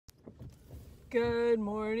Good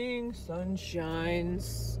morning,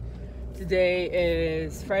 sunshines. Today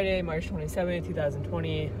is Friday, March 27th,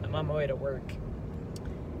 2020. I'm on my way to work.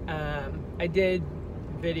 I did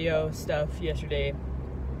video stuff yesterday,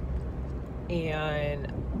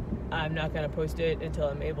 and I'm not going to post it until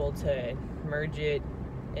I'm able to merge it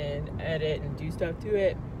and edit and do stuff to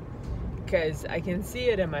it, because I can see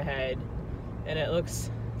it in my head and it looks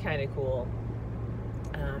kind of cool.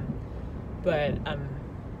 But I'm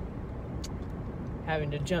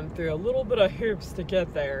having to jump through a little bit of hoops to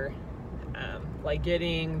get there. Like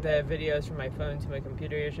getting the videos from my phone to my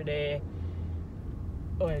computer yesterday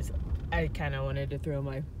was, I kind of wanted to throw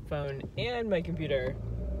my phone and my computer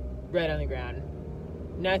right on the ground.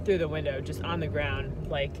 Not through the window, just on the ground.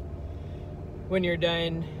 Like when you're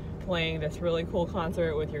done playing this really cool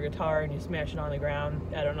concert with your guitar and you smash it on the ground.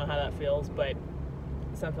 I don't know how that feels, but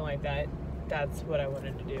something like that. That's what I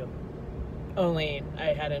wanted to do. Only I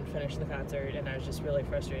hadn't finished the concert and I was just really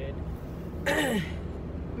frustrated.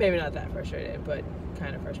 Maybe not that frustrated, but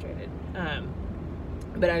kind of frustrated.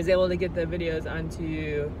 But I was able to get the videos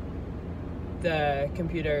onto the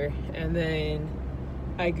computer, and then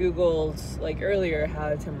I googled like earlier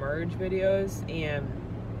how to merge videos, and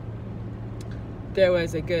there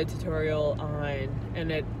was a good tutorial on,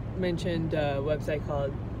 and it mentioned a website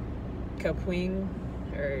called Kapwing,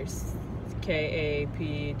 or Kapwing.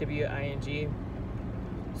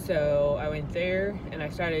 So I went there and I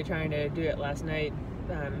started trying to do it last night,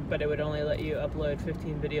 but it would only let you upload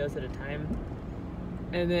 15 videos at a time.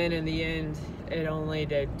 And then in the end, it only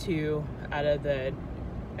did 2 out of the,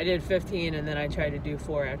 I did 15 and then I tried to do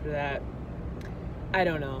 4 after that. I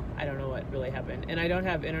don't know what really happened. And I don't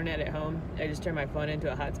have internet at home. I just turned my phone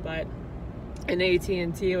into a hotspot. And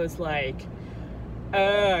AT&T was like,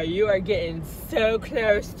 you are getting so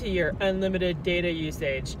close to your unlimited data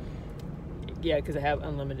usage. Yeah, because I have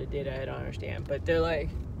unlimited data, I don't understand. But they're like,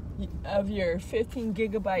 of your 15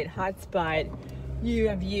 gigabyte hotspot, you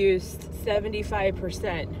have used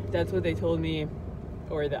 75%. That's what they told me,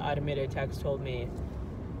 or the automated text told me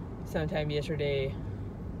sometime yesterday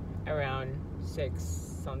around 6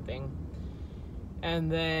 something.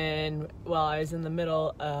 And then while I was in the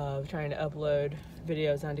middle of trying to upload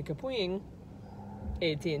videos onto Kapwing,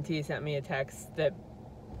 AT&T sent me a text that,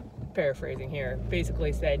 paraphrasing here,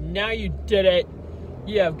 basically said, now you did it.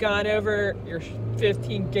 You have gone over your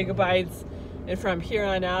 15 gigabytes, and from here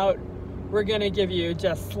on out, we're gonna give you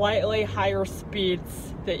just slightly higher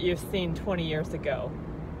speeds that you've seen 20 years ago.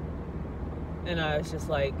 And I was just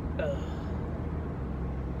like, ugh.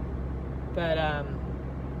 But,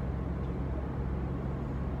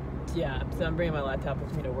 yeah, so I'm bringing my laptop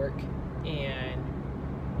with me to work, and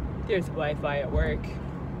there's Wi-Fi at work.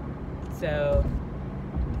 So,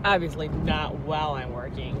 obviously not while I'm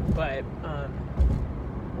working, but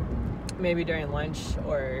maybe during lunch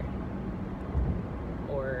or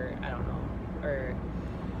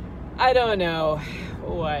I don't know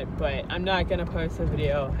what, but I'm not gonna post a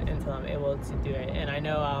video until I'm able to do it. And I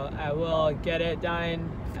know I will get it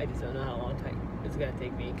done. I just don't know how long it's gonna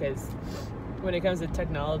take me, because when it comes to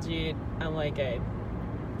technology, I'm like a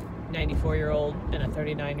 94-year-old in a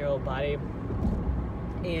 39-year-old body,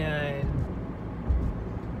 and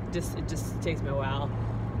it just takes me a while.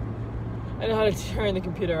 I know how to turn the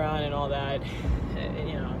computer on and all that,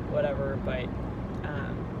 you know, whatever, but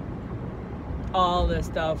all the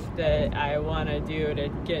stuff that I want to do to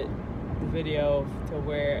get the video to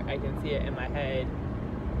where I can see it in my head,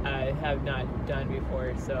 I have not done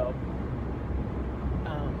before. So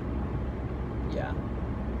yeah,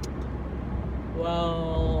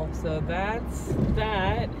 well, so that's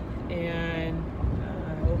that, and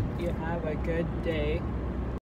I hope you have a good day.